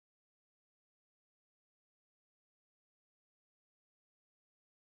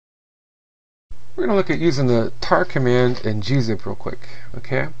We're going to look at using the tar command in gzip real quick,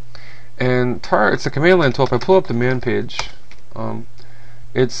 okay? And tar, it's a command line tool. If I pull up the man page,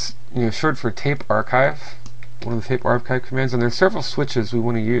 it's short for tape archive, one of the tape archive commands, and there's several switches we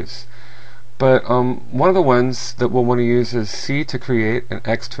want to use. But one of the ones that we'll want to use is C to create and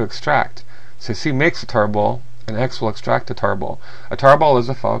X to extract. So C makes a tarball, and X will extract a tarball. A tarball is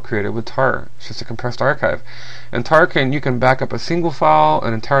a file created with tar. It's just a compressed archive. And tar you can back up a single file,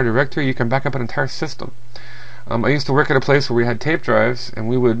 an entire directory. You can back up an entire system. I used to work at a place where we had tape drives, and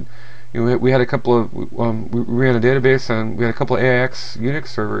we would, we had a couple of, we ran a database, and we had a couple of AIX Unix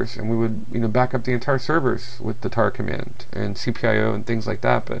servers, and we would, back up the entire servers with the tar command and CPIO and things like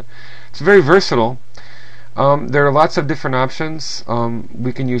that. But it's very versatile. There are lots of different options.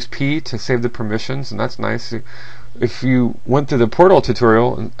 We can use P to save the permissions, and that's nice. If you went through the Portal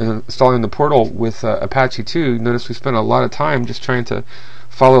tutorial and installing the Portal with Apache 2, notice we spent a lot of time just trying to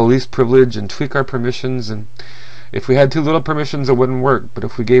follow least privilege and tweak our permissions. And if we had too little permissions, it wouldn't work. But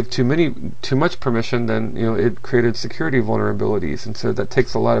if we gave too much permission, then it created security vulnerabilities, and so that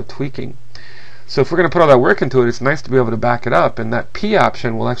takes a lot of tweaking. So if we're going to put all that work into it, it's nice to be able to back it up, and that P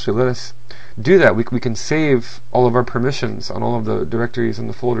option will actually let us do that. We can save all of our permissions on all of the directories and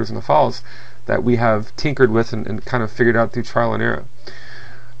the folders and the files that we have tinkered with and kind of figured out through trial and error.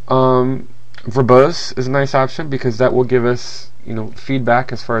 Verbose is a nice option because that will give us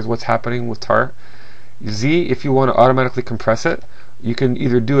feedback as far as what's happening with tar. Z, if you want to automatically compress it, you can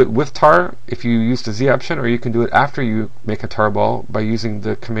either do it with tar if you use the Z option, or you can do it after you make a tarball by using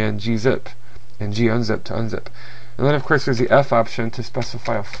the command gzip and gunzip to unzip. And then of course there's the F option to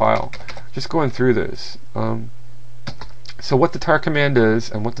specify a file. Just going through those. So what the tar command is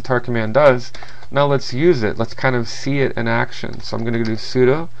and what the tar command does, now let's use it. Let's kind of see it in action. So I'm going to do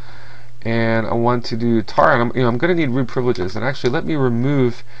sudo, and I want to do tar, and I'm going to need root privileges. And actually let me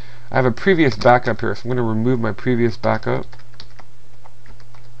remove, I have a previous backup here, so I'm going to remove my previous backup.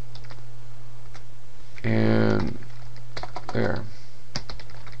 And there.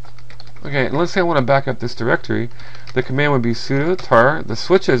 Okay, and let's say I want to back up this directory. The command would be sudo tar. The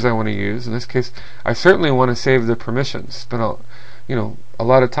switches I want to use, in this case, I certainly want to save the permissions. Spend a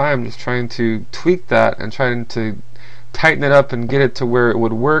lot of time just trying to tweak that and trying to tighten it up and get it to where it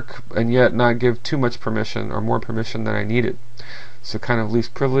would work, and yet not give too much permission or more permission than I needed. So kind of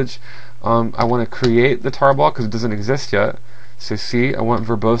least privilege. I want to create the tarball because it doesn't exist yet. So C, I want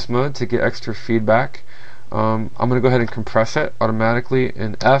verbose mode to get extra feedback. I'm going to go ahead and compress it automatically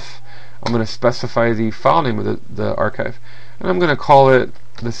in F. I'm going to specify the file name of the archive, and I'm going to call it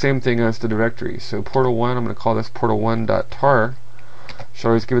the same thing as the directory. So portal1, I'm going to call this portal1.tar. Should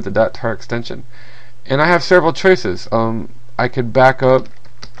always give it the .tar extension. And I have several choices. I could back up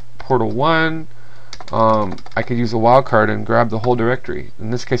portal1. I could use a wildcard and grab the whole directory.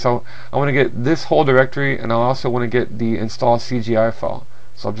 In this case, I want to get this whole directory, and I also want to get the install CGI file.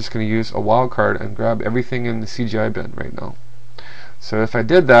 So I'm just going to use a wildcard and grab everything in the CGI bin right now. So if I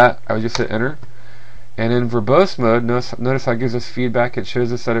did that, I would just hit enter. And in verbose mode, notice how it gives us feedback. It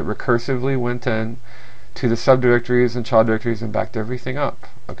shows us that it recursively went in to the subdirectories and child directories and backed everything up.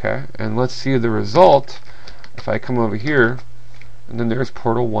 Okay, and let's see the result. If I come over here, and then there's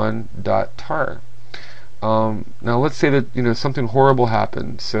portal1.tar. Now let's say that something horrible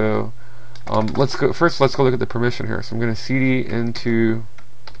happened. So let's go look at the permission here. So I'm going to cd into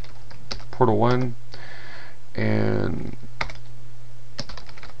portal1, and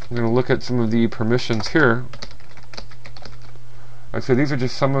I'm going to look at some of the permissions here. Like, so these are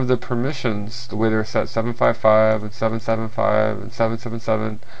just some of the permissions, the way they're set: 755 and 775 and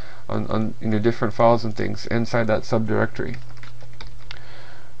 777 on different files and things inside that subdirectory.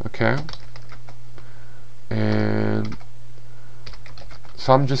 Okay, and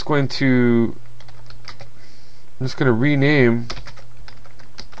so I'm just going to rename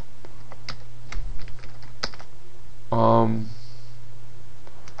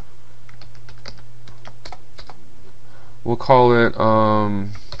we'll call it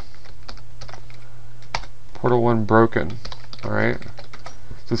portal1 broken. Alright,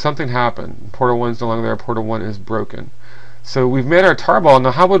 so something happened. Portal1's no longer there. Portal1 is broken. So we've made our tarball.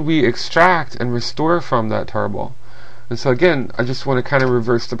 Now how would we extract and restore from that tarball? And so again, I just want to kind of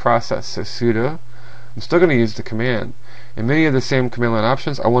reverse the process. So sudo, I'm still going to use the command. And many of the same command line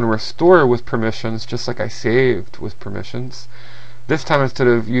options, I want to restore with permissions, just like I saved with permissions. This time, instead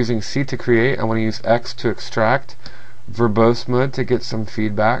of using C to create, I want to use X to extract. Verbose mode to get some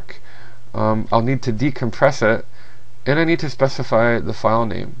feedback. I'll need to decompress it, and I need to specify the file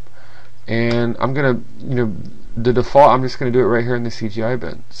name. And I'm going to, the default, I'm just going to do it right here in the CGI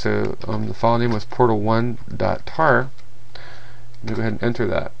bin. So the file name was portal1.tar. I'm going to go ahead and enter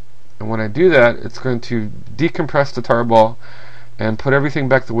that. And when I do that, it's going to decompress the tarball and put everything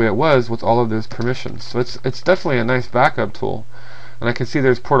back the way it was with all of those permissions. So it's definitely a nice backup tool. And I can see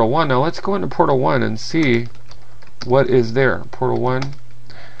there's portal 1. Now let's go into portal 1 and see what is there. Portal 1,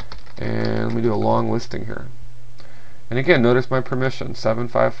 and let me do a long listing here. And again, notice my permission,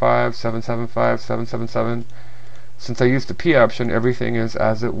 755, 775, 777. Since I used the P option, everything is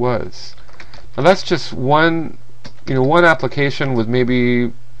as it was. Now that's just one application with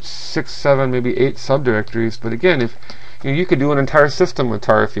maybe 6, 7, maybe 8 subdirectories. But again, if you could do an entire system with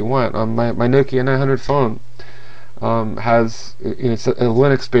tar if you want. My Nokia 900 phone has it's a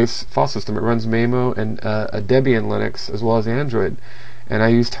Linux-based file system. It runs Mamo and a Debian Linux as well as Android, and I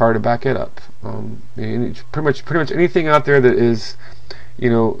use tar to back it up. Pretty much anything out there that is an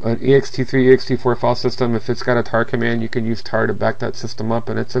ext3, ext4 file system, if it's got a tar command, you can use tar to back that system up,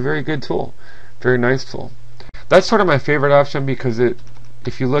 and it's a very good tool, very nice tool. That's sort of my favorite option because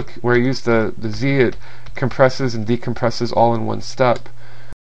if you look where I use the Z, it compresses and decompresses all in one step.